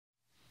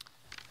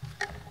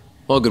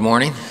Well, good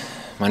morning.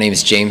 My name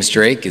is James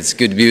Drake. It's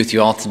good to be with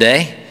you all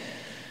today.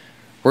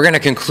 We're going to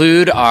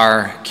conclude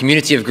our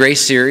Community of Grace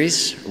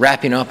series,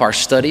 wrapping up our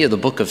study of the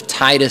book of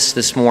Titus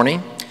this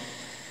morning.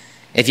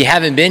 If you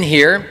haven't been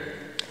here,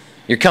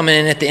 you're coming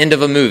in at the end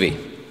of a movie,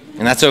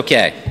 and that's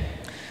okay.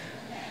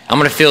 I'm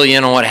going to fill you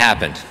in on what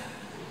happened.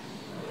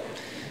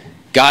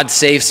 God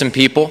saved some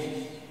people.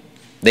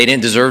 They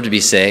didn't deserve to be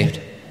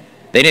saved.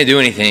 They didn't do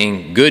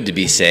anything good to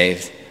be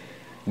saved.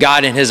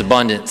 God, in His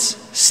abundance,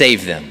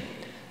 saved them.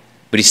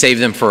 But He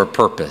saved them for a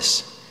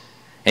purpose.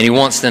 And He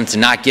wants them to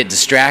not get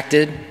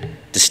distracted,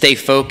 to stay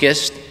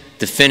focused,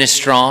 to finish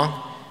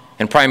strong,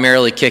 and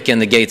primarily kick in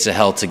the gates of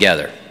hell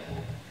together.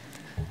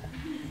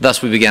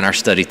 Thus we begin our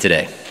study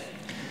today.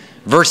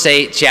 Verse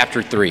 8,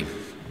 chapter 3.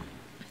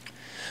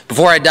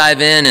 Before I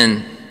dive in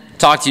and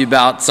talk to you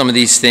about some of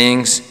these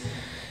things,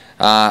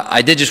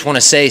 I did just want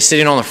to say,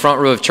 sitting on the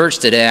front row of church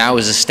today, I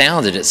was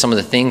astounded at some of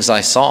the things I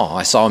saw.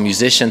 I saw a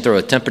musician throw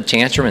a temper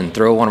tantrum and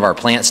throw one of our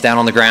plants down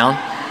on the ground.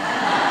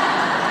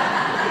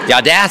 The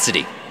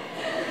audacity.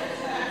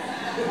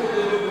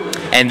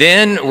 And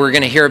then we're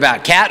going to hear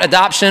about cat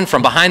adoption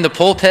from behind the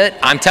pulpit.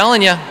 I'm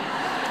telling you.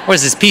 What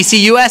is this,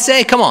 PC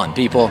USA? Come on,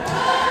 people.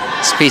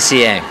 It's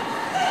PCA.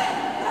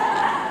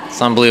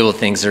 It's unbelievable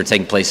things that are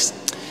taking place.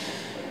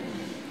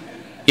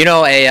 You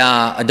know,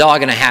 a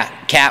dog and a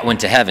cat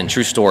went to heaven.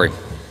 True story.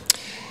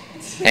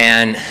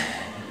 And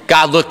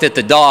God looked at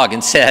the dog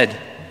and said,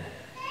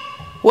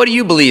 "What do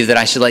you believe that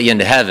I should let you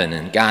into heaven?"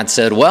 And God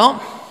said,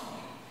 "Well,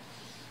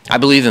 I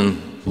believe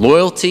in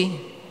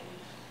loyalty,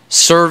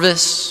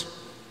 service,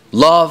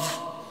 love."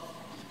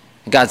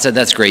 And God said,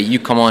 "That's great. You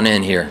come on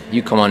in here.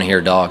 You come on in here,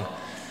 dog."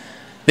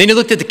 Then He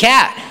looked at the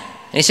cat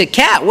and He said,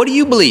 "Cat, what do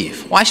you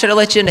believe? Why should I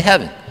let you into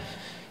heaven?"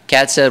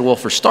 Cat said, "Well,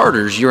 for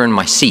starters, you're in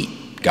my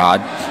seat,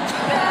 God."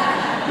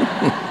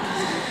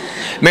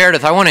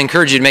 Meredith, I want to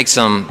encourage you to make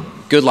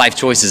some good life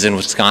choices in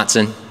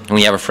Wisconsin when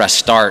you have a fresh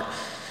start,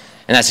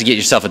 and that's to get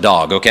yourself a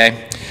dog,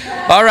 okay?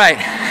 All right.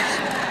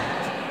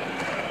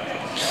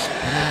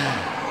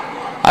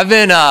 I've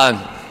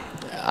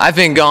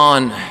been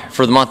gone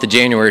for the month of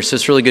January, so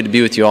it's really good to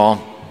be with you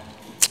all.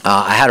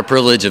 I had a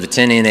privilege of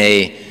attending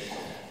a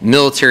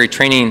military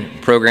training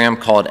program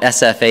called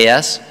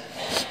SFAS.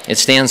 It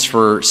stands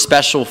for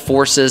Special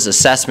Forces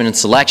Assessment and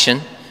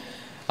Selection.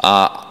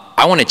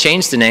 I want to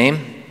change the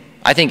name.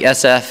 I think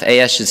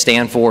SFAS should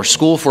stand for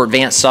School for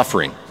Advanced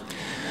Suffering.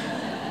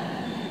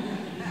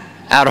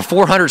 Out of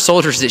 400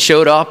 soldiers that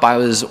showed up, I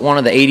was one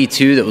of the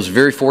 82 that was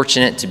very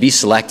fortunate to be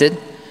selected.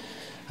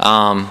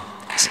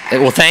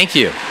 Well, thank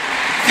you.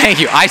 Thank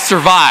you. I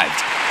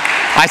survived.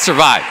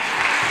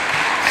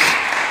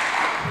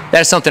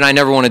 That is something I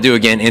never want to do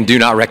again and do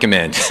not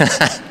recommend.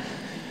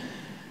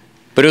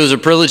 But it was a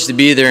privilege to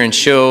be there and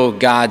show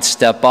God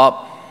step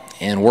up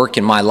and work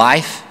in my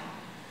life.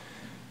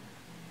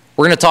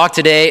 We're going to talk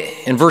today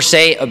in verse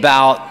 8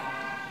 about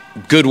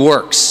good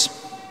works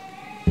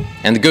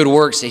and the good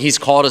works that He's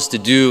called us to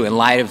do in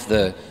light of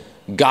the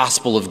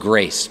gospel of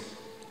grace.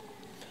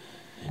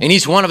 And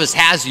each one of us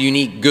has a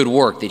unique good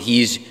work that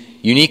He's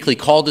uniquely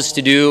called us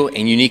to do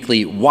and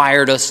uniquely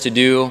wired us to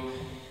do.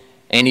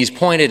 And He's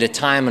pointed a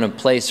time and a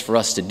place for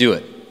us to do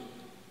it.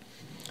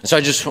 And so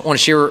I just want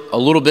to share a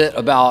little bit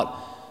about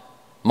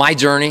my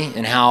journey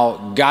and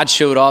how God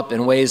showed up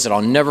in ways that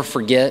I'll never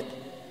forget,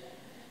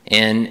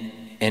 and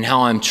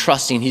how I'm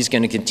trusting He's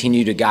going to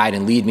continue to guide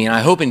and lead me. And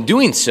I hope in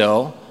doing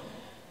so,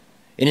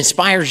 it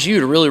inspires you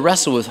to really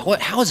wrestle with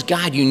how has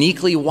God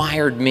uniquely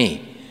wired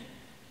me?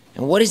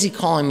 And what is He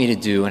calling me to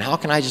do? And how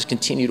can I just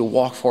continue to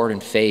walk forward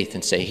in faith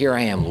and say, "Here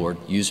I am, Lord,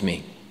 use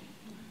me."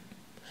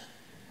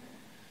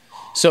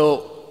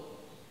 So,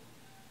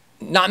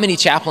 not many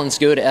chaplains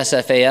go to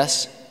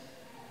SFAS.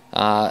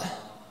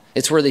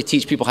 It's where they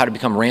teach people how to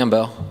become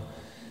Rambo.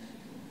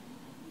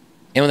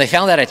 And when they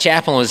found out a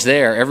chaplain was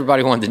there,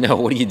 everybody wanted to know,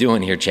 "What are you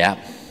doing here, chap?"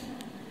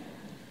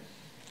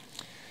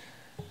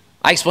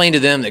 I explained to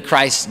them that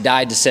Christ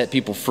died to set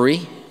people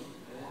free,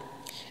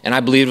 and I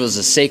believed it was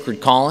a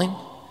sacred calling.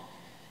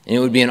 And it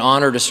would be an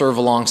honor to serve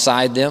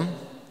alongside them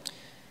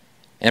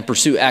and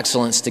pursue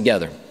excellence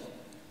together.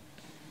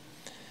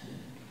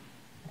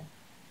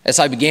 As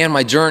I began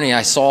my journey,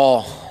 I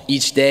saw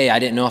each day I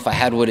didn't know if I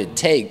had what it'd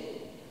take.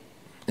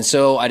 And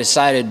so I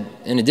decided,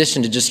 in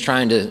addition to just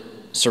trying to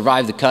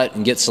survive the cut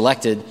and get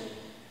selected,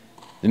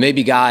 that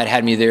maybe God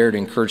had me there to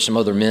encourage some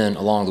other men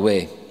along the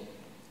way.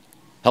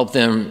 Help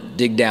them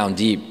dig down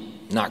deep,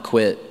 not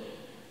quit,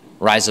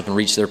 rise up and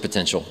reach their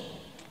potential.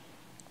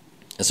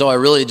 And so I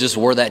really just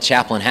wore that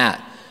chaplain hat.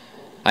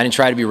 I didn't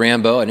try to be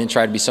Rambo. I didn't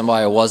try to be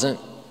somebody I wasn't.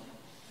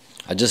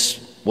 I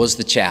just was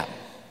the chap.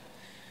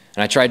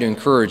 And I tried to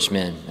encourage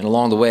men. And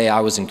along the way,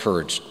 I was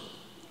encouraged.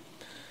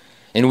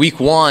 And week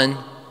 1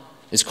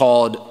 is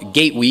called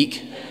Gate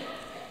Week.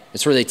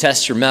 It's where they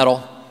test your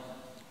mettle.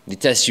 They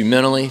test you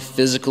mentally,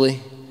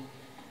 physically.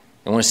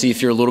 They want to see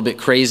if you're a little bit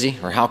crazy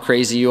or how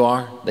crazy you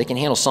are. They can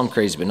handle some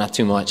crazy, but not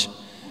too much.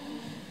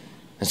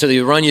 And so they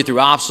run you through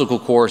obstacle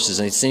courses,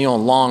 and they send you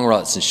on long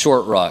ruts and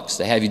short ruts.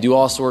 They have you do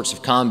all sorts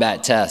of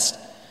combat tests.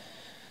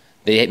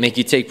 They make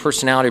you take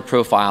personality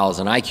profiles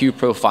and IQ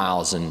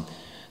profiles, and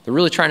they're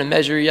really trying to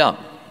measure you up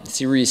and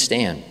see where you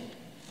stand.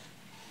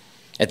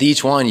 At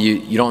each one,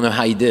 you don't know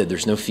how you did.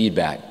 There's no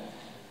feedback.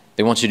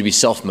 They want you to be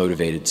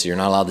self-motivated, so you're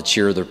not allowed to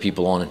cheer other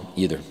people on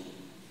either.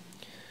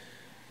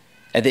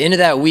 At the end of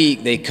that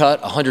week, they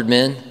cut 100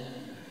 men,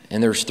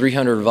 and there's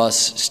 300 of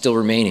us still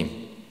remaining.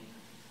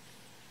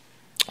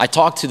 I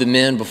talked to the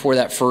men before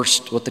that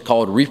first, what they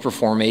called reaper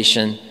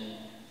formation,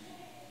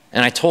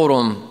 and I told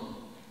them,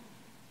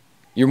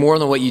 you're more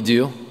than what you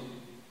do.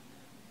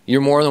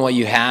 You're more than what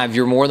you have.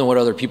 You're more than what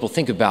other people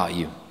think about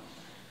you.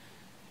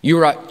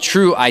 Your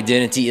true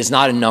identity is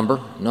not a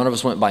number. None of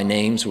us went by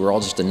names. We were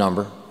all just a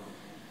number.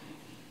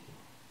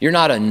 You're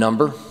not a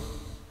number.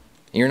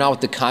 You're not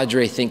what the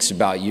cadre thinks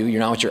about you. You're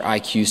not what your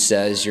IQ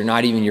says. You're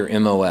not even your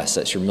MOS.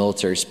 That's your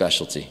military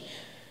specialty.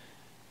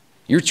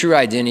 Your true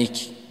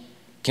identity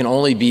can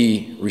only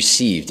be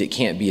received. It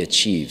can't be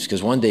achieved,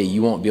 because one day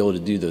you won't be able to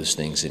do those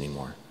things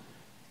anymore,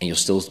 and you'll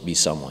still be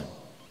someone.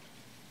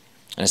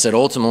 And I said,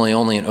 ultimately,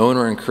 only an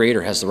owner and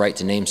creator has the right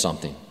to name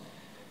something.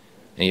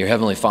 And your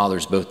Heavenly Father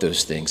is both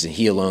those things, and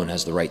He alone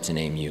has the right to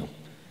name you.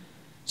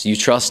 So you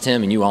trust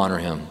Him and you honor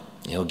Him,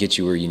 and He'll get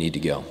you where you need to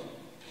go.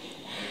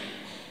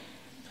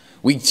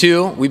 Week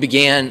 2, we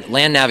began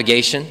land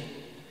navigation.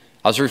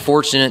 I was very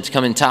fortunate to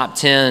come in top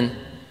 10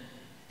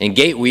 in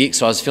Gate Week,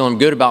 so I was feeling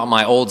good about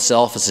my old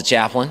self as a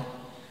chaplain.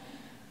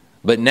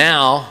 But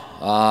now,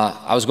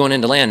 I was going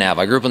into land nav.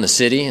 I grew up in the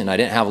city, and I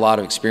didn't have a lot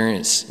of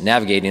experience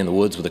navigating in the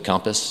woods with a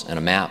compass and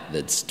a map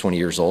that's 20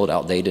 years old,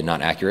 outdated,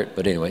 not accurate,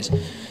 but anyways.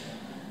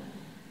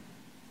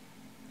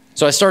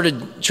 So I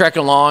started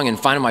trekking along and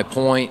finding my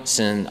points,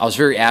 and I was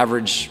very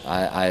average.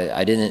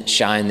 I didn't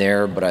shine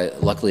there, but I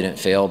luckily didn't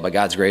fail. By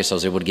God's grace, I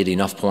was able to get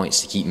enough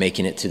points to keep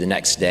making it to the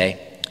next day.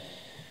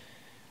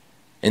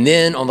 And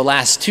then on the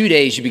last 2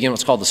 days, you begin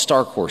what's called the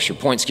star course. Your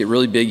points get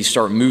really big. You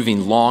start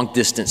moving long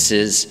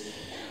distances,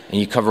 and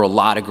you cover a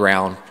lot of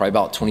ground, probably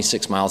about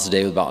 26 miles a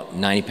day with about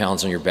 90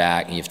 pounds on your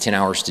back, and you have 10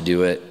 hours to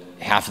do it.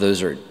 Half of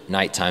those are at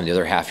nighttime. The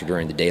other half are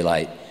during the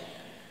daylight.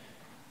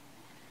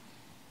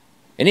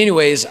 And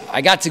anyways,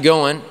 I got to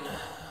going.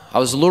 I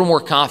was a little more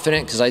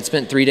confident because I'd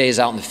spent 3 days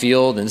out in the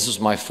field, and this was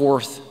my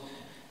 4th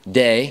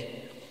day.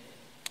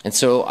 And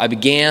so I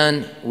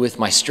began with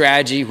my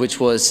strategy, which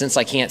was, since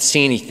I can't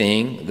see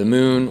anything, the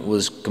moon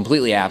was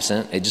completely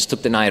absent. It just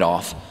took the night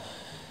off.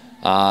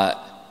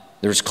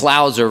 There was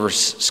clouds over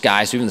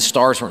sky, so even the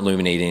stars weren't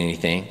illuminating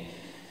anything.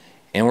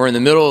 And we're in the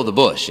middle of the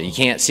bush, and you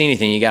can't see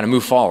anything. You got to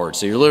move forward.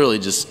 So you're literally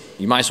just,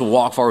 you might as well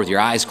walk forward with your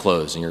eyes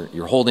closed, and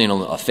you're holding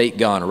a fake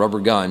gun, a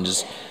rubber gun,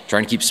 just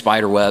trying to keep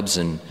spider webs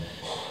and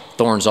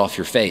thorns off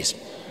your face.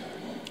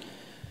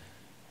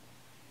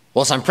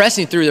 Well, as I'm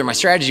pressing through there, my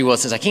strategy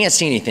was, since I can't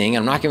see anything,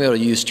 I'm not going to be able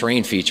to use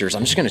terrain features,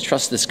 I'm just going to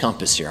trust this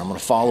compass here. I'm going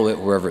to follow it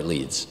wherever it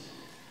leads.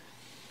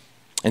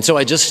 And so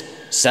I just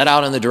set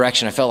out in the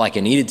direction I felt like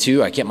I needed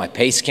to. I kept my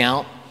pace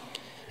count.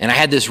 And I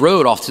had this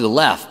road off to the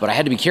left, but I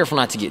had to be careful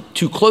not to get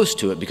too close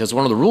to it, because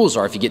one of the rules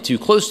are, if you get too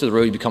close to the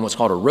road, you become what's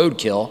called a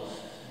roadkill.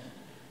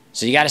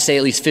 So you got to stay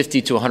at least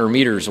 50 to 100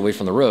 meters away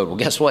from the road. Well,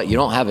 guess what? You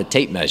don't have a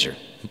tape measure.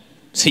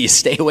 So you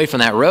stay away from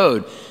that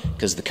road,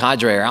 because the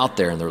cadre are out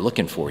there and they're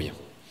looking for you.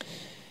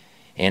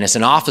 And as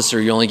an officer,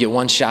 you only get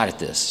one shot at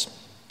this.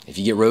 If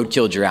you get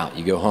roadkilled, you're out.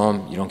 You go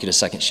home, you don't get a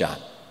second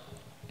shot.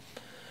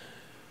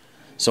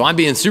 So I'm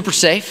being super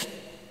safe.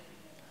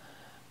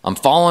 I'm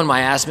following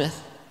my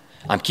azimuth.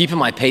 I'm keeping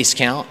my pace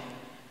count.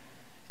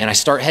 And I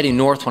start heading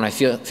north when I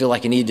feel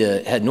like I need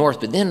to head north.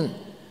 But then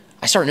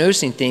I start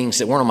noticing things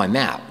that weren't on my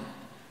map.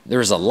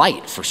 There's a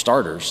light, for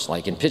starters.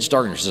 Like in pitch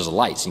darkness, there's a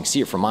light, so you can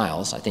see it for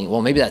miles. I think,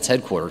 well, maybe that's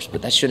headquarters,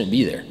 but that shouldn't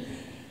be there.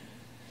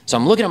 So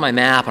I'm looking at my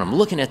map, and I'm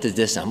looking at the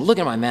distance. I'm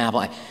looking at my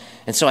map.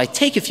 And so I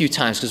take a few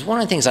times, because one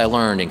of the things I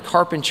learned in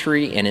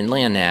carpentry and in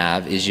land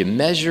nav is you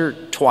measure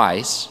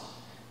twice,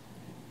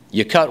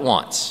 you cut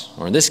once,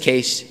 or in this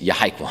case, you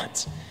hike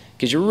once,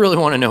 because you really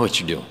want to know what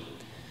you're doing.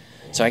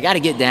 So I got to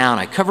get down.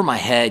 I cover my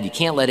head. You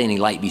can't let any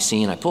light be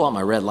seen. I pull out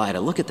my red light. I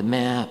look at the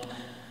map.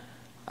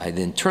 I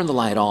then turn the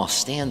light off,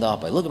 stand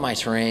up. I look at my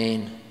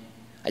terrain.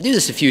 I do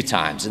this a few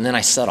times, and then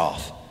I set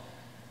off.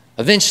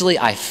 Eventually,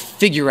 I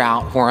figure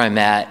out where I'm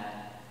at,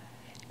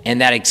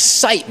 and that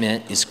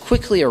excitement is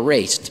quickly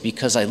erased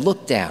because I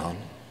look down,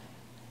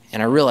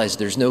 and I realize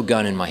there's no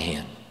gun in my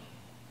hand.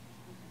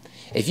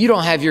 If you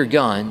don't have your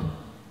gun,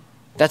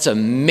 that's a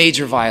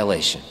major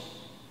violation.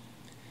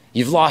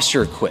 You've lost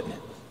your equipment.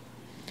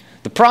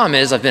 The problem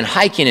is, I've been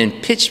hiking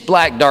in pitch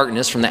black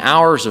darkness from the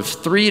hours of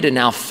 3 to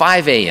now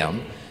 5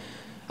 a.m.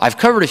 I've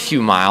covered a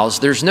few miles.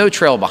 There's no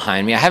trail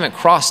behind me. I haven't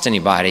crossed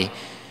anybody.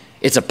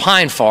 It's a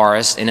pine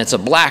forest, and it's a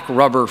black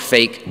rubber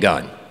fake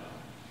gun.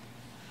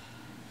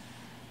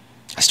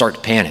 I start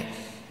to panic.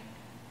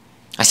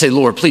 I say,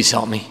 Lord, please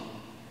help me.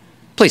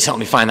 Please help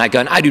me find that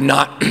gun. I do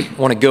not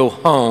want to go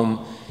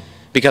home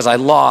because I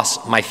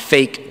lost my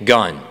fake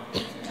gun.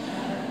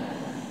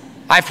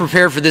 I've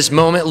prepared for this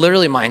moment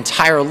literally my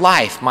entire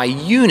life. My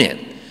unit,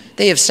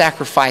 they have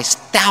sacrificed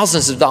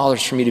thousands of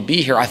dollars for me to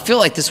be here. I feel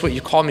like this is what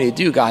you call me to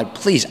do, God.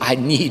 Please, I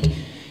need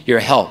your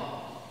help.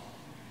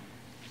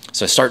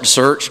 So I start to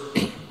search,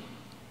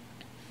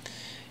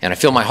 and I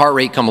feel my heart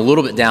rate come a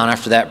little bit down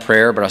after that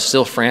prayer, but I was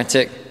still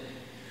frantic.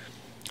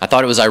 I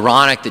thought it was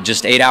ironic that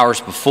just 8 hours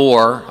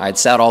before, I had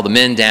sat all the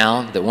men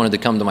down that wanted to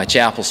come to my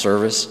chapel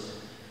service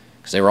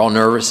because they were all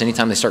nervous.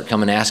 Anytime they start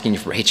coming asking you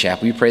for, hey,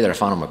 chap, will you pray that I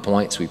find all my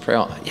points? We pray,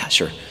 yeah,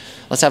 sure.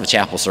 Let's have a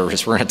chapel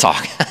service. We're going to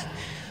talk.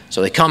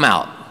 So they come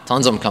out.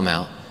 Tons of them come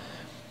out.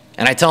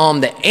 And I tell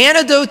them the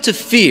antidote to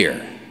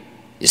fear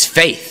is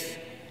faith.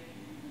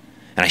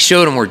 And I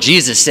showed them where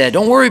Jesus said,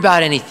 don't worry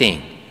about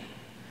anything.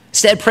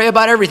 Instead, pray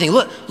about everything.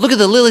 Look at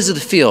the lilies of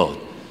the field.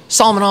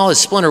 Solomon, all his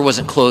splendor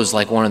wasn't clothed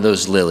like one of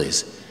those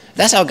lilies.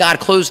 That's how God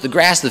clothes the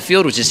grass of the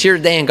field, which is here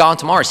today and gone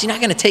tomorrow. Is he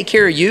not going to take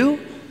care of you?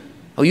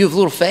 Oh, you have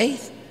little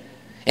faith?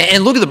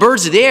 And look at the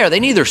birds of the air. They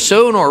neither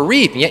sow nor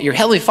reap, and yet your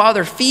heavenly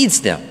Father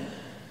feeds them.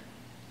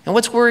 And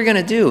what's worry going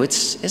to do?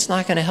 It's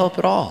not going to help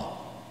at all.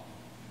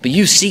 But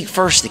you seek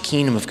first the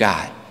kingdom of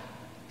God,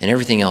 and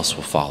everything else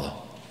will follow.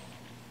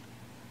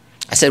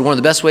 I said one of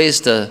the best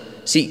ways to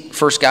seek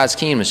first God's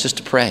kingdom is just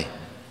to pray.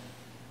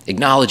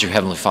 Acknowledge your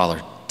heavenly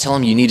Father. Tell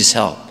him you need his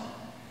help.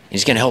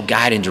 He's going to help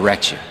guide and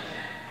direct you.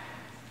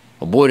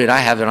 Well, boy, did I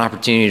have an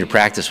opportunity to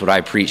practice what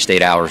I preached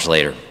 8 hours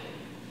later.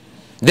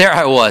 There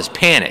I was,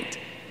 panicked,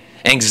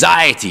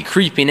 anxiety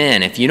creeping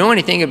in. If you know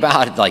anything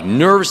about like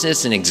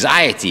nervousness and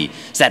anxiety,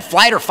 it's that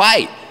flight or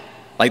fight.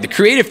 Like the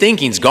creative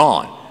thinking's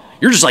gone.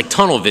 You're just like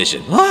tunnel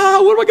vision. What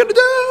am I going to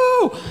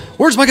do?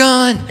 Where's my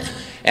gun?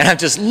 And I'm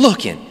just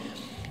looking.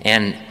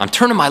 And I'm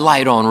turning my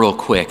light on real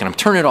quick, and I'm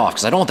turning it off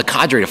because I don't want the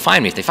cadre to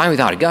find me. If they find me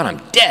without a gun,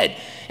 I'm dead.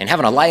 And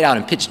having a light out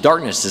in pitch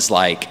darkness is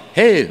like,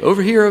 hey,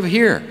 over here, over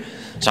here.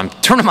 So I'm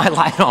turning my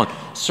light on,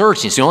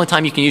 searching. It's the only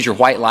time you can use your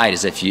white light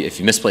is if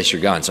you misplace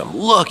your gun. So I'm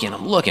looking,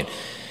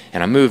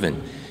 and I'm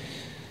moving.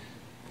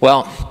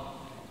 Well,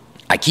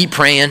 I keep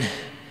praying,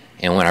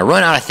 and when I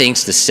run out of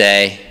things to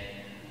say,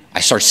 I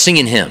start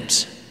singing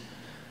hymns.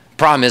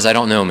 Problem is, I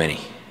don't know many.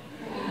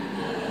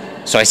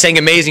 So I sang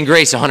Amazing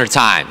Grace 100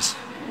 times.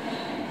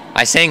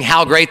 I sang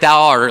How Great Thou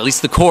Art, or at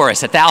least the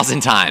chorus,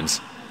 1,000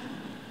 times.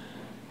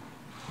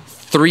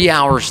 3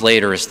 hours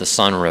later, as the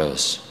sun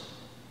rose,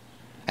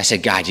 I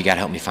said, God, you got to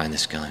help me find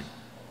this gun.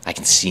 I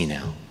can see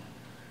now.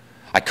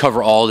 I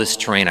cover all this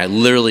terrain. I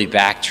literally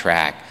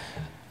backtrack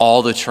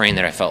all the terrain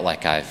that I felt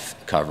like I've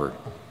covered.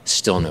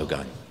 Still no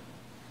gun.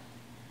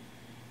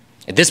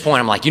 At this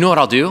point, I'm like, you know what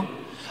I'll do?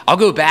 I'll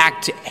go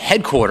back to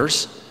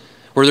headquarters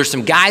where there's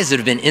some guys that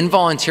have been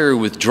involuntarily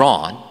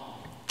withdrawn.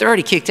 They're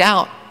already kicked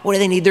out. What do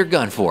they need their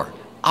gun for?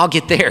 I'll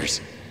get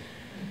theirs.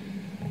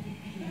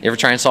 You ever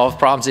try and solve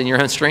problems in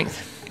your own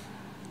strength?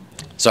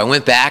 So I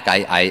went back.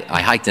 I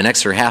hiked an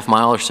extra half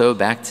mile or so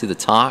back to the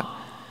top,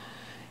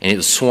 and it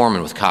was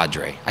swarming with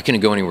cadre. I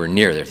couldn't go anywhere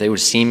near there. If they would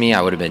have seen me,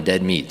 I would have been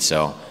dead meat.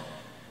 So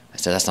I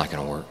said, that's not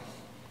going to work.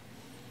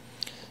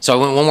 So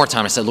I went one more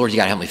time. I said, Lord, you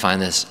got to help me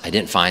find this. I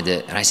didn't find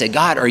it. And I said,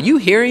 God, are you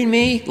hearing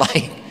me?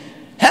 Like,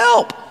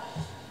 help.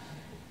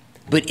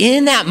 But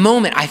in that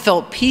moment, I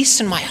felt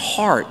peace in my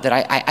heart that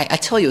I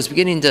tell you, it was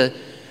beginning to,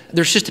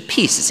 there's just a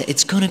peace.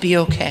 It's going to be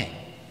okay.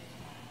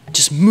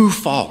 Just move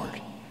forward.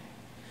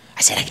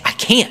 I said, I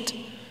can't.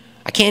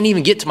 I can't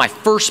even get to my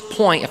first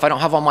point if I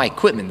don't have all my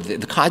equipment.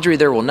 The cadre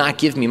there will not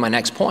give me my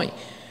next point.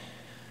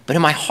 But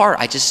in my heart,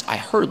 I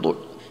heard, Lord,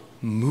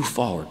 move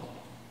forward.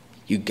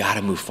 You got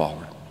to move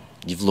forward.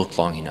 You've looked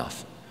long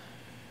enough.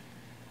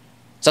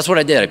 So that's what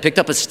I did. I picked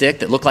up a stick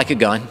that looked like a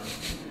gun,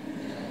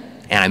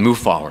 and I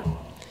moved forward.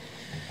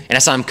 And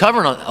as I'm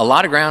covering a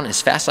lot of ground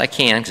as fast as I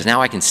can, because now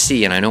I can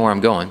see and I know where I'm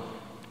going,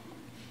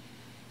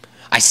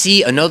 I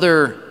see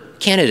another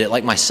candidate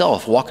like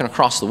myself walking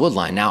across the wood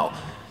line. Now,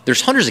 there's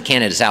hundreds of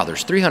candidates out there.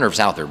 There's 300 of us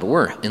out there, but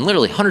we're in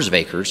literally hundreds of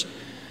acres.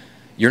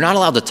 You're not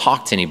allowed to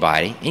talk to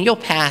anybody, and you'll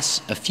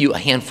pass a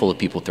handful of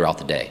people throughout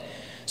the day.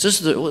 So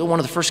this is one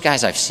of the first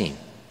guys I've seen,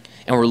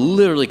 and we're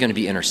literally going to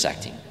be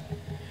intersecting.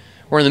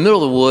 We're in the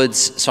middle of the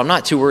woods, so I'm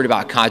not too worried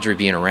about cadre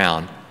being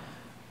around.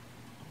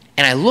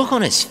 And I look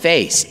on his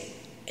face,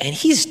 and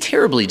he's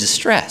terribly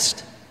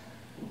distressed.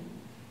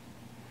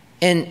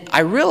 And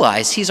I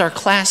realize he's our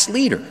class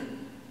leader.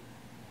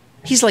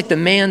 He's like the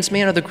man's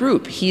man of the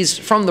group. He's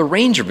from the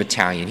Ranger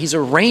Battalion. He's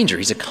a ranger.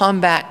 He's a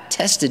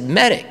combat-tested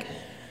medic.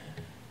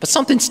 But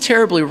something's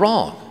terribly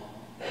wrong.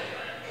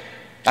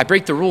 I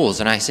break the rules,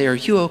 and I say, are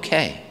you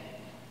okay?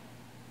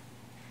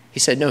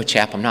 He said, no,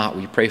 chap, I'm not.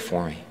 Will you pray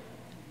for me?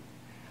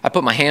 I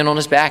put my hand on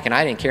his back, and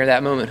I didn't care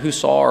that moment who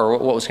saw or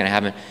what was going to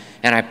happen.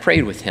 And I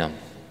prayed with him.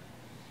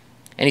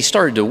 And he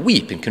started to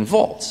weep and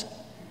convulse.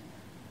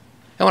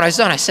 And when I was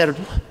done, I said,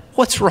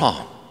 what's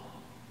wrong?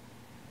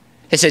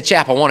 He said,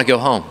 chap, I want to go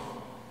home.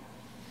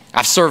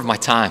 I've served my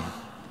time.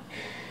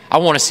 I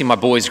want to see my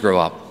boys grow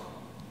up.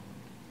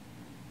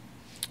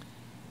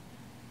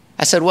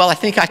 I said, well, I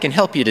think I can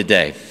help you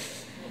today.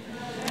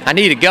 I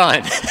need a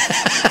gun.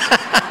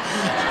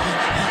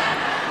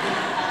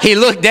 He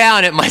looked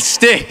down at my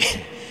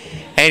stick,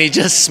 and he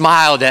just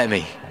smiled at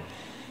me.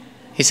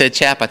 He said,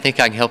 chap, I think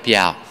I can help you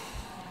out.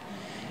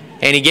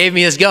 And he gave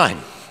me his gun.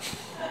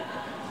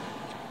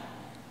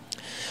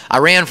 I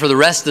ran for the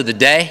rest of the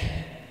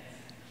day.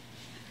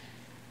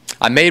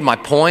 I made my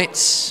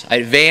points. I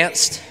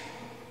advanced.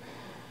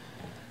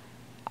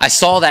 I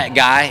saw that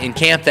guy in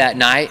camp that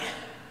night.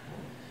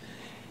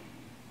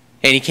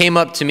 And he came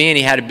up to me and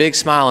he had a big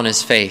smile on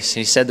his face.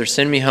 And he said, "They're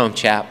sending me home,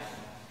 chap.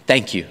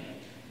 Thank you."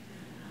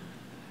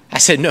 I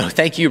said, "No,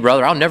 thank you,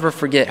 brother. I'll never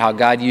forget how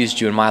God used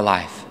you in my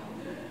life.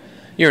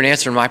 You're an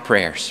answer to my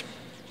prayers."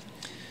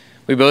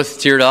 We both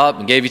teared up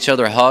and gave each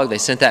other a hug. They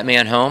sent that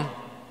man home.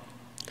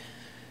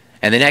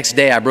 And the next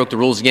day I broke the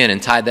rules again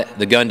and tied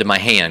the gun to my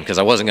hand because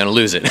I wasn't going to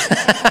lose it.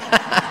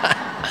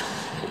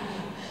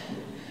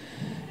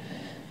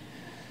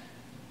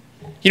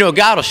 You know,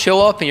 God will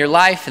show up in your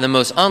life in the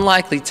most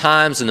unlikely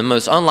times, in the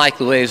most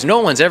unlikely ways.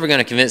 No one's ever going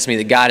to convince me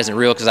that God isn't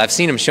real because I've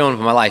seen him show up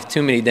in my life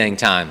too many dang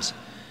times.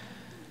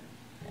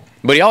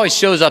 But he always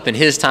shows up in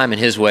his time and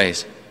his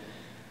ways.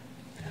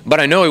 But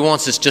I know he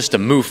wants us just to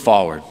move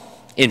forward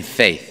in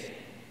faith.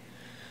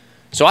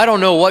 So I don't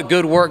know what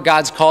good work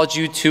God's called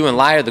you to in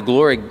light of the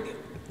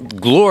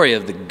glory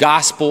of the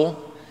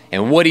gospel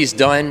and what he's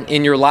done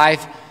in your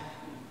life.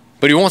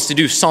 But he wants to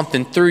do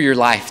something through your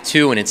life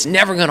too, and it's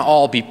never going to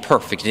all be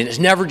perfect, and it's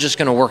never just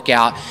going to work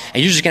out,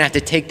 and you're just going to have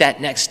to take that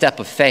next step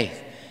of faith.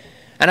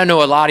 And I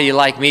know a lot of you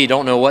like me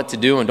don't know what to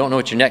do and don't know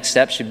what your next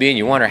step should be, and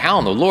you wonder, how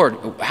in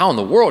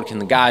the world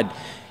can God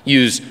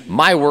use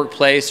my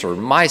workplace or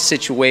my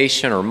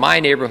situation or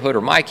my neighborhood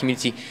or my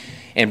community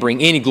and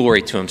bring any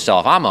glory to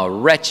himself? I'm a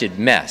wretched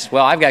mess.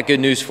 Well, I've got good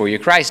news for you.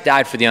 Christ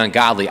died for the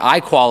ungodly.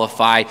 I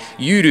qualify.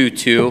 You do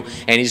too.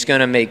 And he's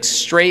going to make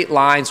straight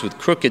lines with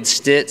crooked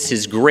sticks.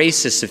 His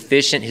grace is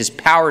sufficient. His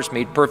power is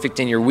made perfect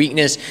in your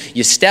weakness.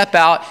 You step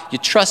out. You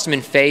trust him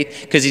in faith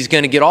because he's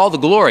going to get all the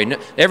glory.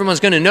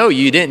 Everyone's going to know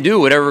you didn't do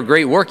whatever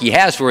great work he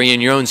has for you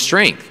in your own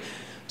strength.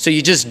 So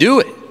you just do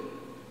it.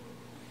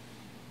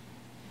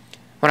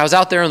 When I was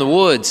out there in the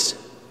woods,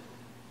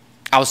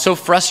 I was so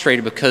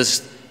frustrated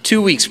because 2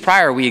 weeks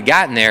prior, we had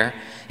gotten there,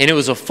 and it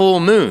was a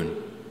full moon.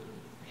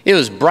 It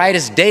was bright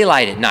as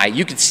daylight at night.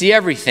 You could see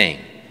everything.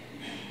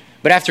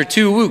 But after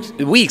 2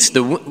 weeks,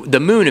 the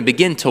moon had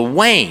begun to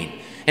wane,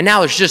 and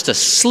now it's just a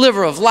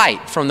sliver of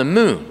light from the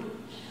moon.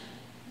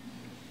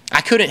 I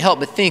couldn't help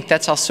but think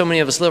that's how so many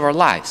of us live our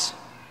lives.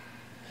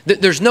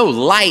 There's no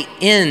light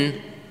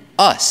in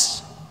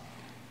us.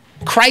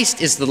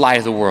 Christ is the light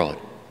of the world.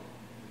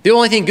 The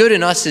only thing good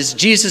in us is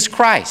Jesus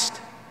Christ.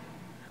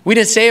 We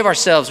didn't save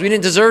ourselves. We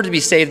didn't deserve to be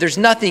saved. There's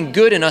nothing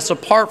good in us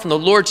apart from the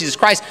Lord Jesus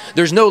Christ.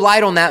 There's no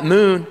light on that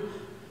moon.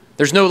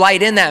 There's no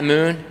light in that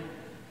moon.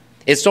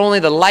 It's only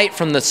the light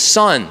from the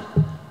sun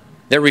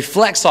that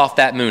reflects off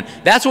that moon.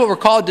 That's what we're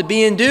called to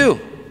be and do.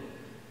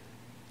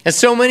 And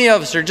so many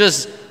of us are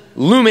just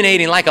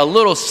illuminating like a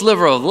little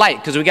sliver of light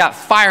because we got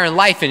fire and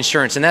life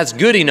insurance, and that's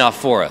good enough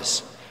for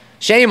us.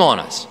 Shame on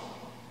us.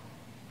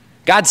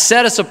 God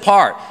set us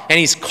apart, and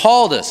he's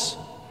called us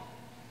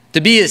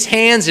to be his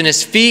hands and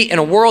his feet in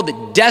a world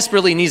that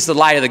desperately needs the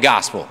light of the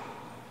gospel.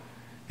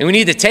 And we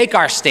need to take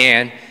our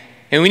stand,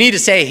 and we need to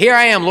say, "Here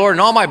I am, Lord, in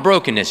all my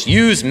brokenness,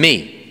 use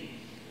me."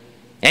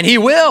 And he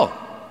will.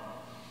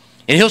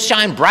 And he'll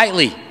shine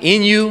brightly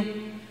in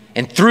you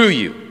and through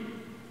you.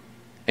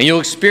 And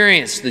you'll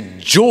experience the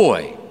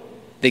joy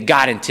that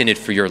God intended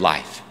for your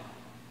life.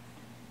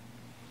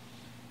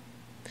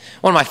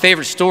 One of my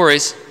favorite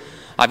stories,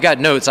 I've got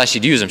notes, I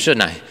should use them,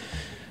 shouldn't I?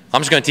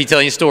 I'm just going to keep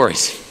telling you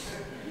stories.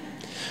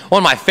 One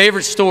of my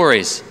favorite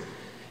stories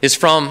is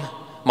from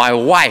my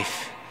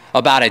wife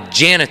about a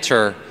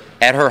janitor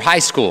at her high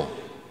school.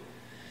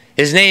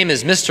 His name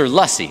is Mr.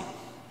 Lussey.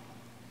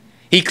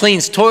 He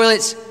cleans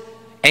toilets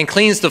and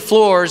cleans the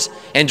floors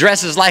and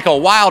dresses like a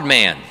wild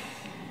man.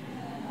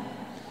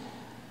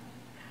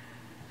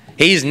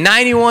 He's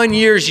 91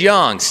 years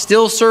young,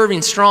 still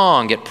serving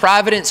strong at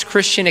Providence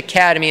Christian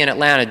Academy in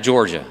Atlanta,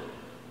 Georgia.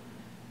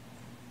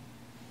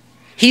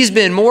 He's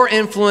been more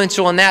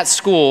influential in that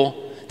school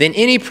than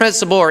any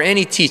principal or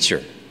any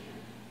teacher.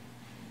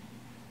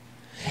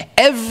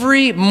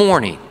 Every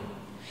morning,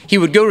 he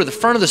would go to the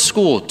front of the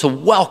school to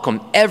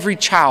welcome every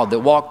child that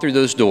walked through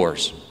those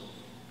doors.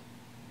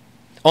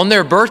 On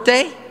their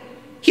birthday,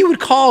 he would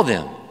call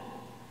them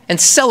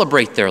and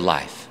celebrate their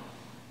life.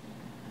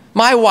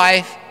 My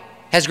wife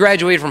has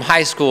graduated from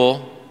high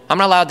school, I'm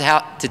not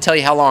allowed to tell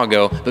you how long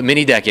ago, but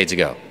many decades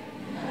ago.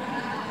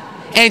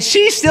 And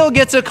she still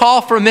gets a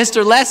call from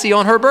Mr. Lussey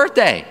on her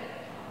birthday.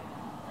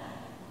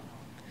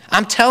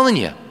 I'm telling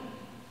you,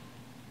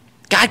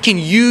 God can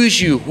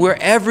use you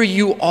wherever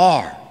you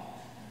are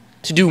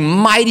to do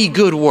mighty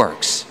good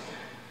works.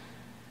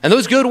 And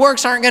those good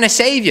works aren't going to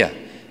save you.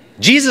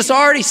 Jesus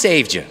already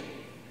saved you.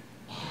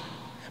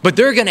 But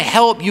they're going to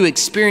help you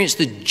experience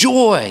the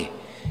joy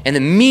and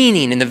the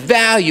meaning and the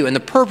value and the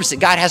purpose that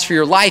God has for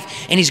your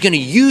life. And he's going to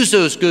use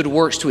those good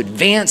works to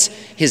advance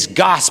his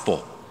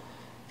gospel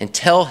and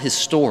tell his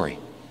story.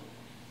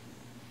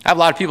 I have a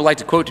lot of people like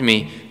to quote to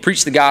me,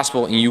 "Preach the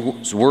gospel and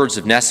use words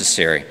if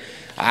necessary."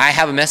 I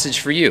have a message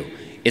for you.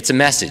 It's a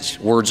message.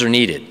 Words are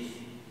needed.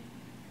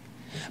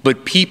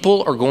 But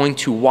people are going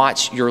to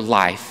watch your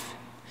life,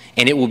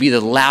 and it will be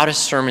the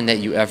loudest sermon that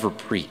you ever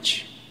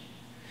preach.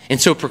 And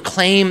so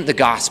proclaim the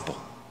gospel.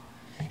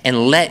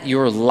 and let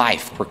your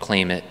life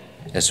proclaim it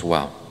as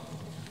well.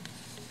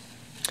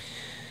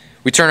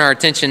 We turn our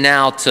attention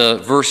now to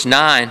verse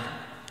 9,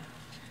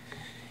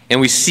 and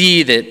we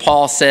see that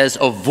Paul says,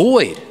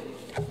 avoid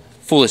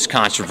foolish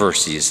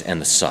controversies and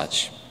the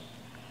such.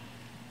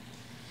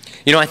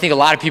 You know, I think a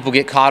lot of people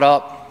get caught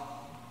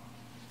up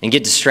and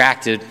get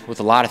distracted with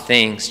a lot of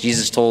things.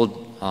 Jesus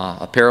told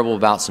a parable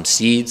about some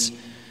seeds,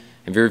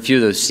 and very few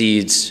of those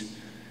seeds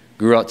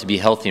grew up to be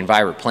healthy and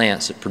vibrant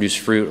plants that produced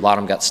fruit. A lot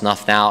of them got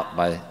snuffed out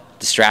by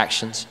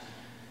distractions.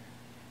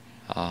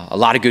 A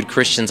lot of good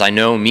Christians I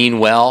know mean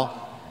well,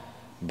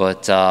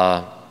 but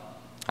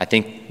I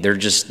think they're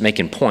just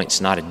making points,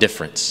 not a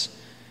difference.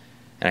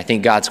 And I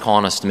think God's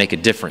calling us to make a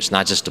difference,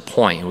 not just a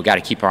point. And we've got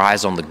to keep our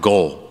eyes on the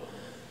goal.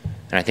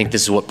 And I think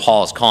this is what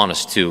Paul is calling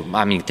us to.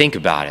 I mean, think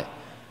about it.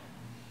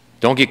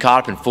 Don't get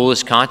caught up in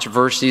foolish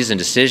controversies and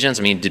decisions.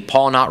 I mean, did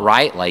Paul not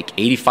write like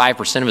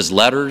 85% of his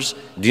letters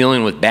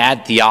dealing with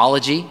bad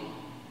theology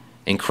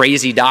and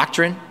crazy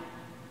doctrine?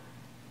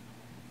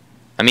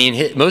 I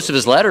mean, most of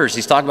his letters,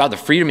 he's talking about the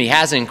freedom he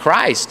has in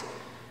Christ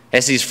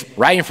as he's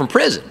writing from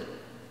prison.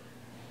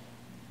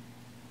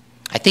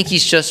 I think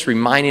he's just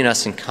reminding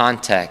us in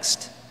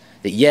context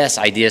that yes,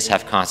 ideas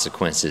have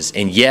consequences,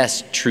 and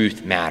yes,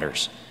 truth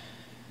matters.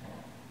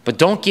 But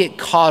don't get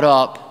caught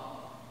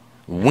up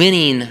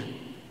winning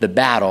the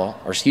battle,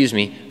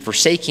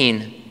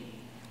 winning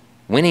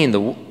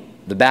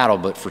the battle,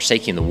 but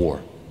forsaking the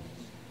war.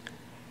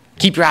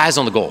 Keep your eyes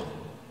on the goal.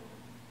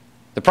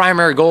 The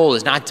primary goal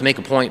is not to make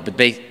a point, but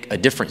make a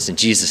difference in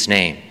Jesus'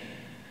 name,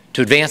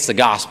 to advance the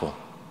gospel.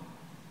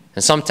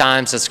 And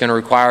sometimes that's going to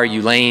require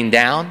you laying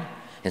down,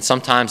 and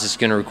sometimes it's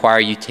going to require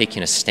you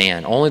taking a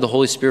stand. Only the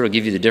Holy Spirit will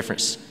give you the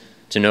difference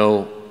to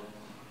know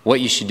what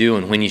you should do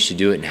and when you should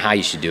do it and how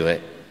you should do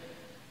it.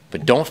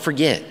 But don't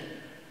forget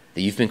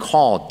that you've been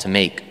called to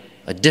make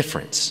a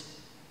difference,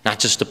 not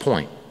just a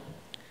point.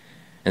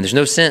 And there's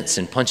no sense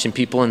in punching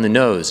people in the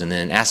nose and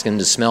then asking them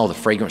to smell the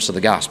fragrance of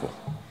the gospel.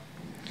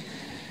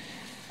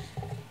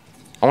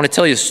 I want to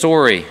tell you a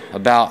story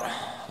about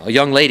a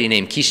young lady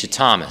named Keisha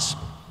Thomas.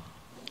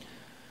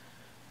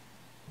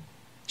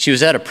 She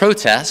was at a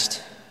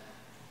protest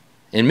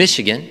in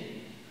Michigan,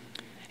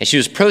 and she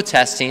was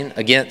protesting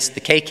against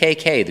the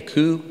KKK, the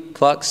Ku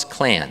Klux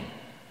Klan,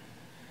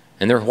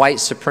 and their white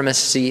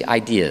supremacy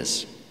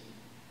ideas.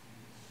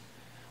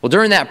 Well,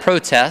 during that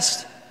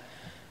protest,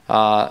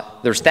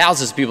 there's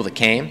thousands of people that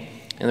came,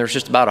 and there's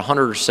just about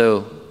 100 or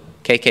so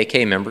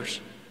KKK members.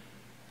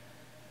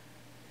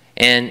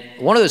 And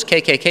one of those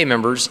KKK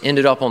members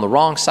ended up on the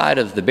wrong side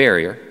of the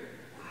barrier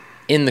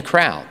in the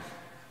crowd.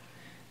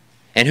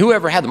 And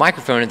whoever had the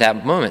microphone at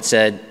that moment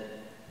said,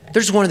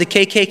 "There's one of the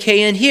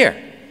KKK in here."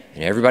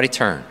 And everybody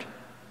turned.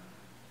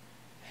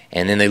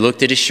 And then they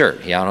looked at his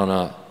shirt. He had on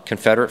a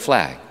Confederate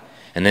flag.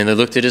 And then they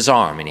looked at his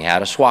arm, and he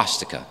had a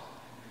swastika.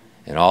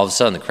 And all of a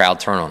sudden, the crowd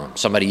turned on him.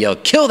 Somebody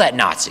yelled, "Kill that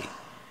Nazi!"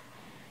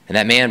 And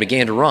that man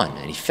began to run,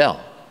 and he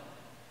fell.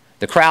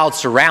 The crowd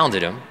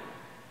surrounded him,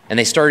 and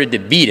they started to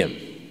beat him.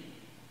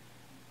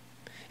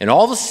 And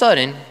all of a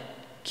sudden,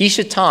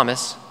 Keisha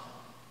Thomas,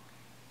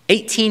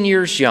 18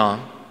 years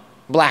young,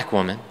 black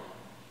woman,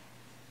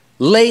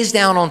 lays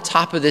down on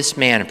top of this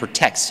man and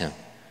protects him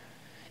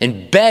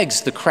and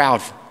begs the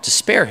crowd to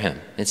spare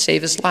him and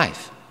save his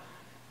life.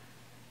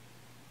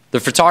 The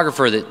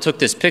photographer that took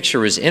this picture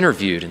was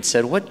interviewed and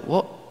said,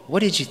 what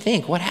did you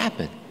think? What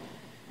happened?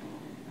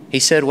 He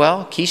said,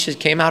 well, Keisha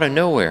came out of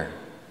nowhere,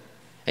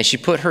 and she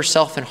put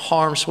herself in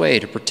harm's way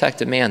to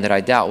protect a man that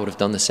I doubt would have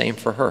done the same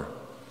for her.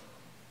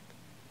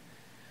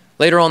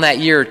 Later on that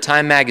year,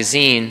 Time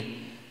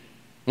magazine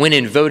went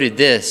and voted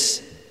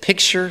this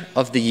Picture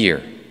of the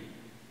Year.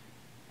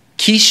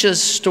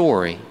 Keisha's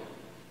story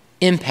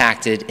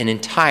impacted an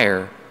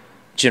entire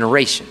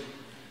generation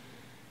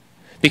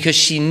because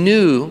she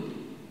knew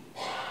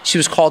she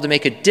was called to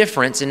make a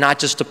difference and not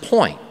just a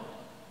point.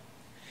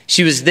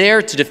 She was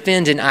there to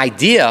defend an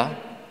idea,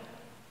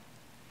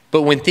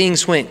 but when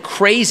things went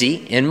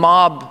crazy and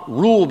mob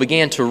rule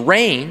began to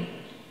reign,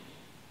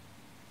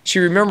 she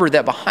remembered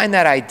that behind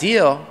that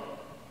idea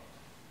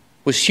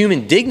was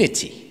human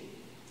dignity,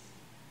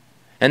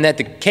 and that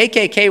the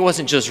KKK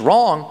wasn't just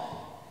wrong,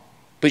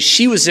 but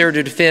she was there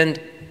to defend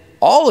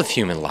all of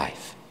human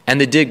life and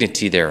the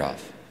dignity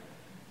thereof.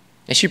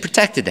 And she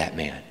protected that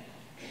man.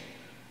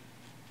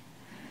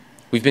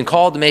 We've been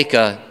called to make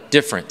a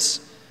difference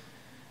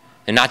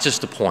and not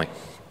just a point.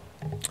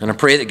 And I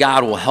pray that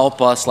God will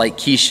help us, like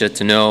Keisha,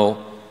 to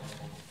know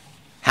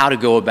how to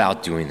go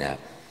about doing that.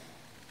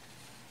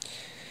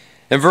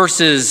 In verse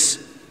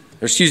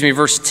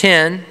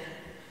 10,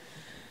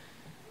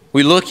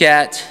 we look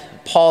at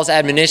Paul's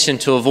admonition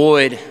to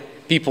avoid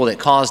people that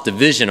cause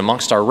division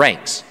amongst our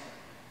ranks.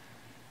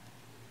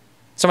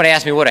 Somebody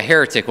asked me what a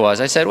heretic was.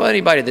 I said, well,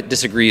 anybody that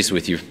disagrees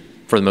with you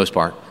for the most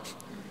part.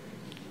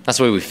 That's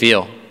the way we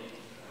feel.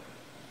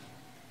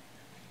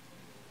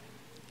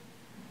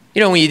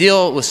 You know, when you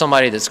deal with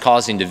somebody that's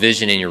causing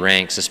division in your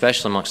ranks,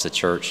 especially amongst the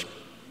church,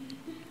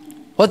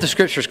 what the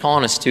Scripture is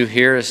calling us to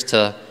here is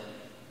to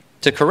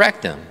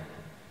correct them.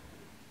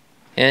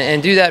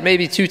 And do that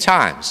maybe 2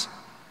 times.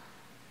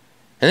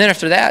 And then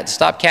after that,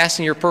 stop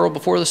casting your pearl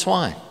before the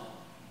swine.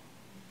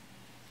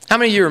 How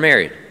many of you are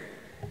married?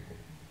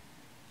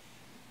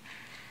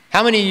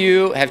 How many of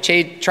you have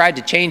tried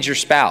to change your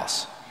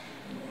spouse?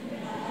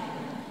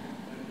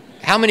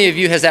 How many of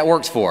you has that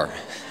worked for?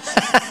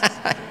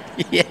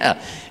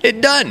 Yeah,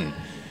 it doesn't.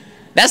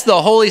 That's the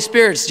Holy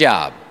Spirit's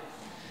job.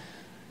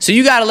 So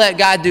you got to let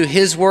God do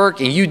his work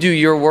and you do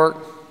your work.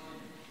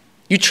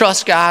 You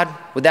trust God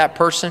with that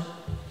person.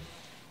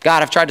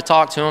 God, I've tried to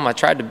talk to him. I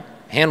tried to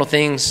handle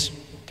things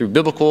through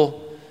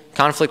biblical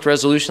conflict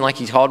resolution like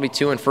he called me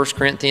to in 1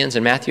 Corinthians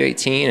and Matthew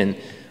 18. And,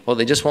 well,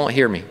 they just won't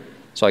hear me.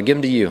 So I give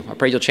them to you. I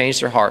pray you'll change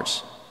their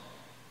hearts.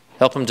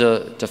 Help them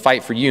to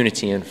fight for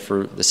unity and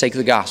for the sake of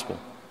the gospel.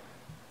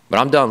 But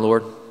I'm done,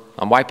 Lord.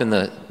 I'm wiping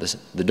the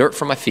dirt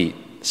from my feet,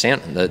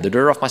 the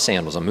dirt off my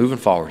sandals. I'm moving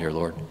forward here,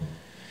 Lord.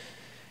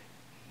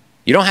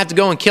 You don't have to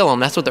go and kill them.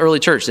 That's what the early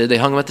church did. They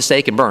hung them at the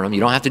stake and burned them.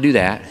 You don't have to do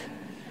that.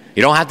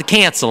 You don't have to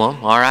cancel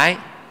them, all right?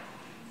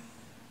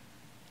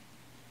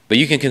 But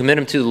you can commit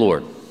them to the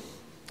Lord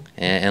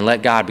and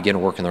let God begin to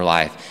work in their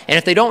life. And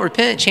if they don't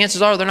repent,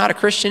 chances are they're not a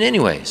Christian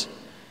anyways.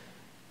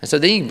 And so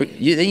they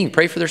can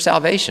pray for their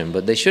salvation,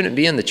 but they shouldn't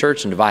be in the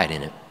church and divide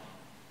in it.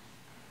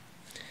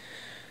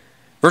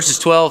 Verses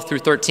 12 through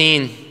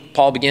 13,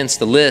 Paul begins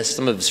to list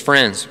some of his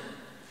friends.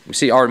 We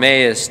see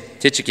Artemas,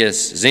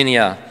 Tychicus,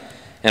 Xenia,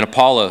 and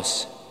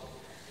Apollos.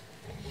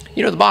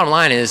 You know, the bottom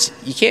line is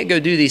you can't go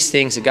do these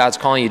things that God's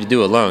calling you to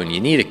do alone.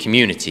 You need a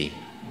community.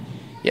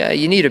 Yeah,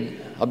 you need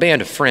a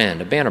band of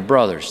friends, a band of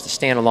brothers to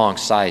stand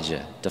alongside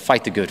you, to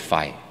fight the good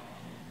fight.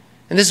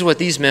 And this is what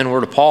these men were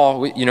to Paul.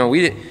 We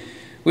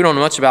don't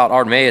know much about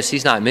Artemas.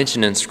 He's not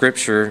mentioned in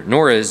Scripture,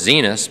 nor is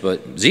Zenas,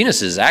 but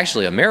Zenas is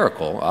actually a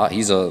miracle.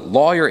 He's a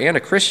lawyer and a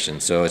Christian,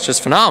 so it's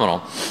just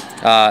phenomenal.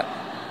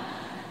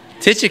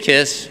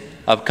 Tychicus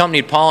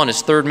accompanied Paul on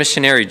his 3rd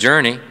missionary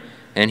journey,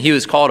 and he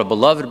was called a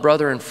beloved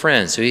brother and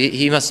friend. So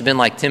he must have been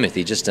like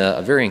Timothy, just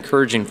a very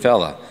encouraging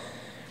fella.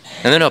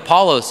 And then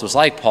Apollos was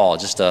like Paul,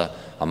 just a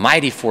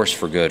mighty force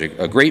for good,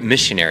 a great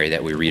missionary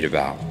that we read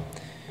about.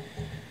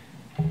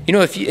 You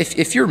know,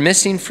 if you're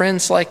missing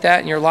friends like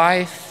that in your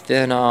life,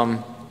 then,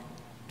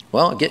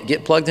 well,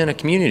 get plugged in a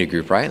community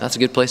group, right? That's a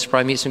good place to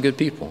probably meet some good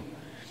people.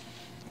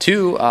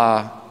 2,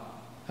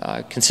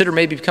 consider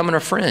maybe becoming a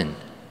friend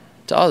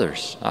to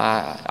others.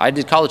 I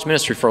did college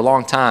ministry for a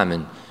long time,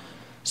 and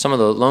some of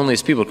the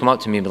loneliest people would come up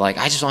to me and be like,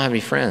 I just don't have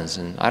any friends.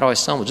 And I'd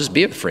always tell them, well, just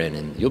be a friend,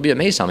 and you'll be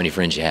amazed how many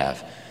friends you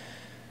have.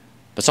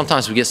 But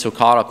sometimes we get so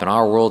caught up in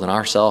our world and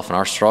ourselves and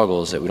our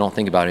struggles that we don't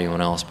think about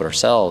anyone else but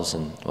ourselves,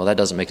 and, well, that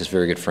doesn't make us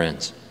very good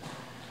friends.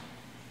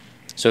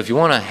 So if you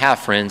want to have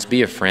friends,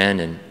 be a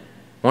friend, and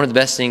one of the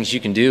best things you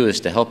can do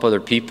is to help other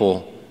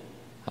people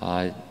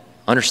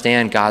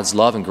understand God's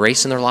love and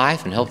grace in their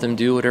life and help them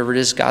do whatever it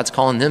is God's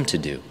calling them to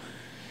do.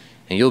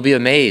 And you'll be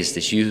amazed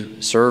as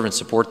you serve and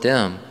support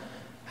them,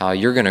 how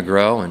you're going to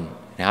grow and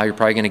how you're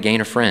probably going to gain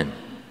a friend.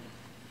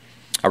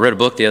 I read a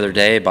book the other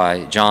day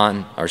by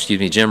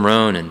Jim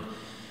Rohn, and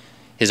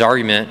his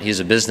argument, he's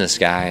a business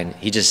guy, and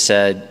he just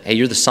said, hey,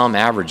 you're the sum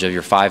average of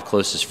your 5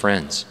 closest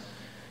friends.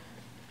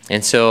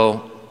 And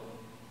so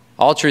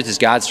all truth is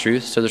God's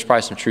truth, so there's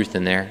probably some truth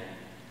in there.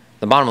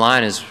 The bottom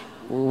line is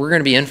we're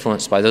going to be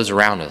influenced by those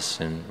around us,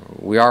 and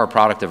we are a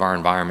product of our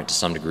environment to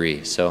some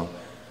degree. So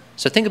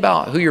think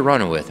about who you're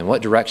running with and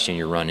what direction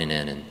you're running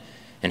in,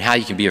 and how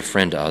you can be a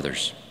friend to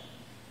others.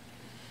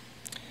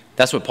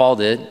 That's what Paul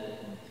did.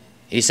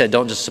 He said,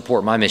 don't just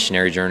support my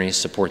missionary journey,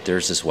 support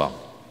theirs as well.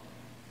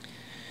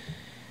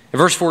 In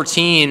verse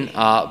 14,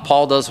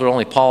 Paul does what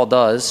only Paul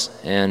does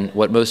and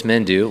what most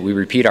men do. We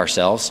repeat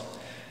ourselves.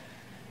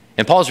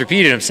 And Paul's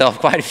repeated himself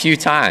quite a few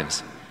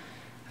times.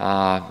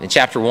 In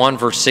chapter 1,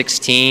 verse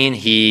 16,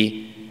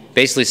 he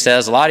basically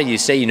says, a lot of you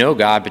say you know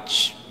God,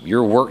 but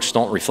your works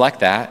don't reflect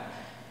that.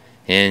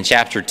 In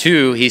chapter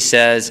 2, he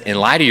says, in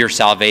light of your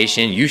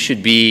salvation, you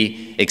should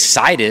be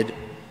excited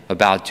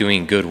about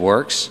doing good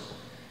works.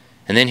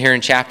 And then here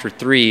in chapter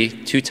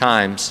 3, 2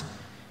 times,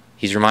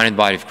 he's reminded the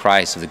body of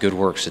Christ of the good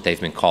works that they've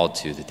been called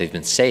to, that they've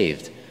been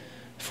saved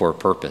for a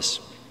purpose.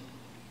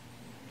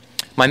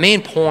 My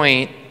main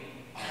point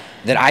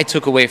that I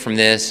took away from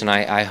this, and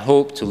I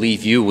hope to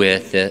leave you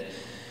with,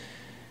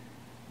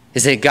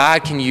 is that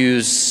God can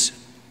use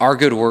our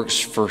good works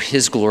for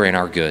his glory and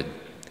our good.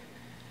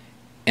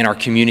 And our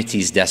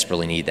communities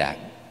desperately need that.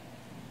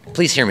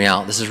 Please hear me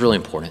out. This is really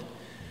important.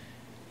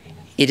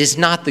 It is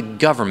not the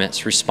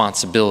government's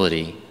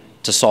responsibility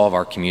to solve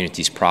our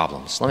community's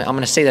problems. I'm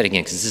going to say that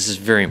again because this is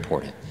very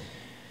important.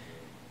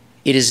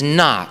 It is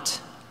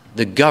not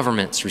the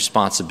government's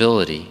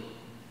responsibility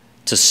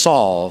to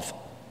solve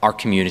our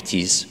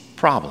community's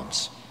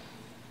problems.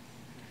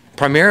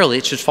 Primarily,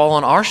 it should fall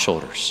on our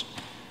shoulders.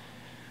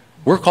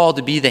 We're called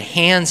to be the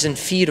hands and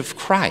feet of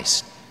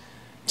Christ,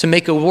 to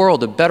make a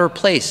world a better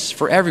place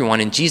for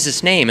everyone in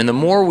Jesus' name. And the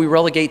more we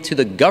relegate to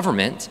the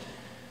government,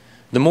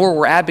 the more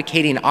we're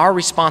advocating our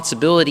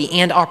responsibility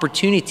and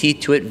opportunity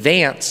to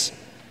advance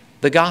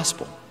the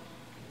gospel.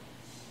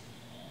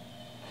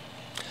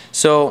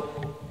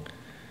 So,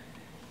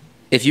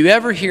 If you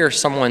ever hear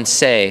someone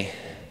say,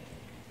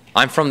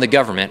 "I'm from the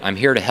government, I'm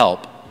here to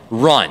help,"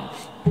 run.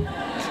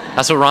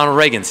 That's what Ronald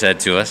Reagan said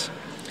to us.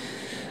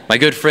 My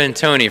good friend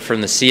Tony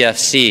from the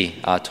CFC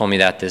told me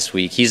that this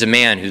week. He's a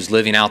man who's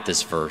living out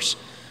this verse,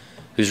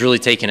 who's really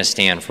taking a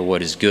stand for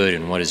what is good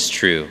and what is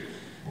true,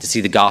 to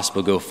see the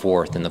gospel go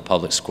forth in the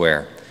public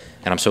square.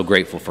 And I'm so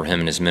grateful for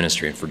him and his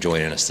ministry and for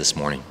joining us this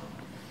morning.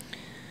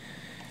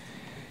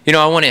 You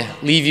know, I want to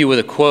leave you with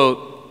a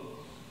quote.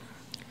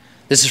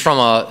 This is from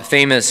a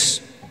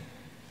famous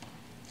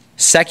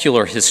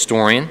secular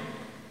historian,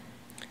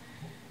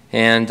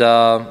 and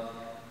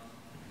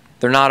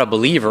they're not a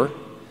believer,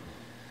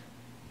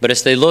 but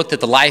as they looked at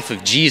the life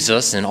of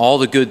Jesus and all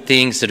the good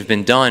things that have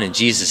been done in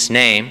Jesus'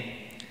 name,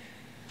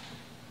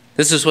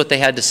 this is what they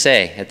had to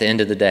say at the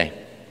end of the day.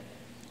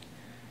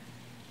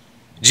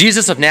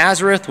 Jesus of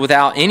Nazareth,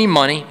 without any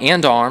money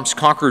and arms,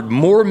 conquered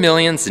more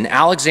millions than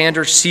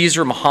Alexander,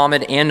 Caesar,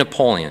 Muhammad, and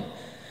Napoleon.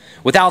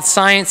 Without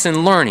science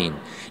and learning,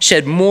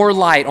 shed more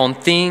light on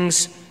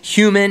things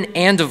human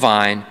and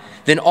divine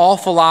than all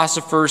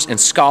philosophers and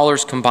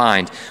scholars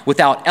combined.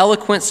 Without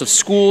eloquence of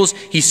schools,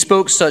 he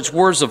spoke such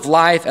words of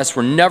life as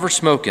were never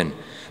spoken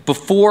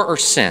before or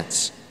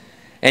since.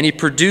 And he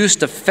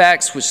produced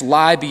effects which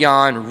lie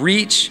beyond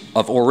reach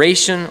of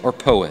oration or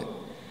poet.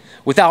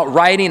 Without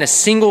writing a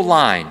single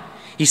line,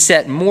 he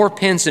set more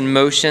pens in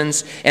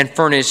motions and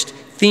furnished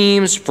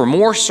themes for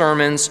more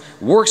sermons,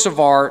 works of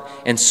art,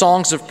 and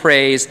songs of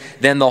praise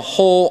than the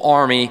whole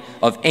army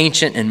of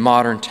ancient and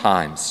modern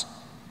times.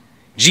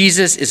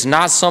 Jesus is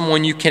not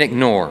someone you can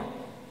ignore.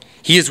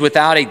 He is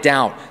without a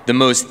doubt the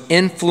most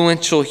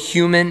influential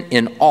human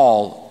in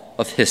all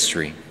of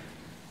history.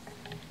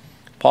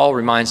 Paul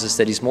reminds us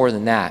that he's more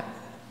than that.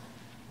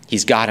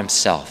 He's God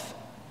himself.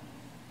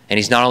 And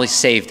he's not only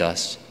saved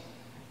us,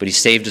 but he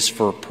saved us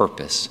for a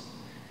purpose.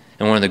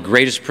 And one of the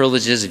greatest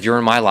privileges of your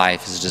and my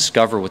life is to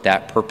discover what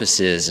that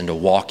purpose is and to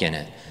walk in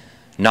it.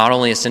 Not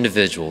only as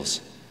individuals,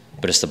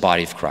 but as the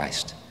body of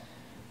Christ.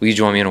 Will you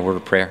join me in a word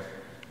of prayer?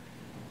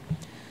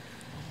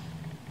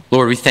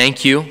 Lord, we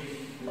thank you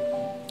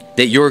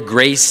that your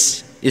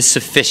grace is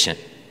sufficient.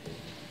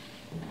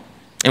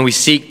 And we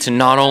seek to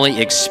not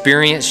only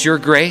experience your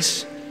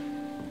grace,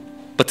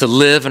 but to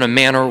live in a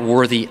manner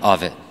worthy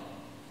of it.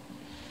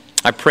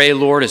 I pray,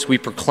 Lord, as we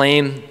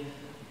proclaim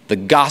the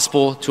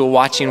gospel to a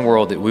watching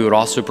world, that we would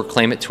also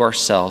proclaim it to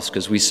ourselves,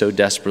 because we so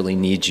desperately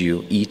need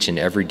you each and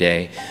every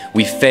day.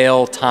 We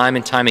fail time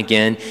and time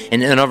again,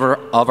 and in and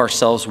of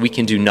ourselves we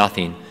can do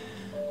nothing.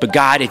 But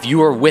God, if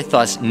you are with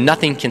us,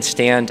 nothing can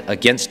stand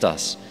against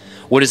us.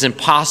 What is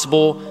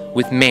impossible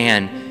with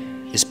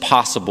man is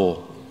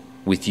possible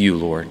with you,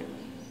 Lord.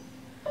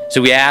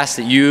 So we ask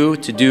that you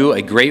to do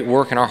a great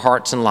work in our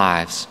hearts and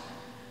lives,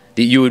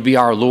 that you would be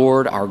our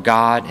Lord, our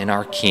God, and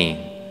our King,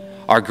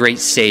 our great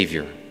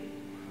Savior,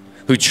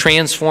 who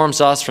transforms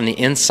us from the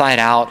inside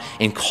out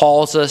and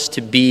calls us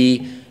to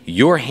be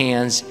your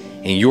hands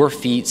and your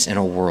feet in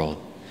a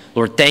world.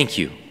 Lord, thank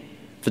you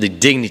for the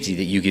dignity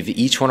that you give to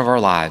each one of our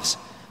lives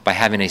by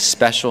having a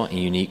special and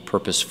unique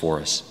purpose for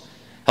us.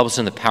 Help us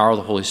in the power of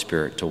the Holy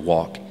Spirit to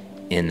walk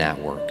in that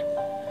work.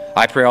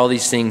 I pray all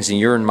these things in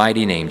your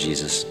mighty name,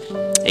 Jesus.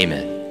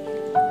 Amen.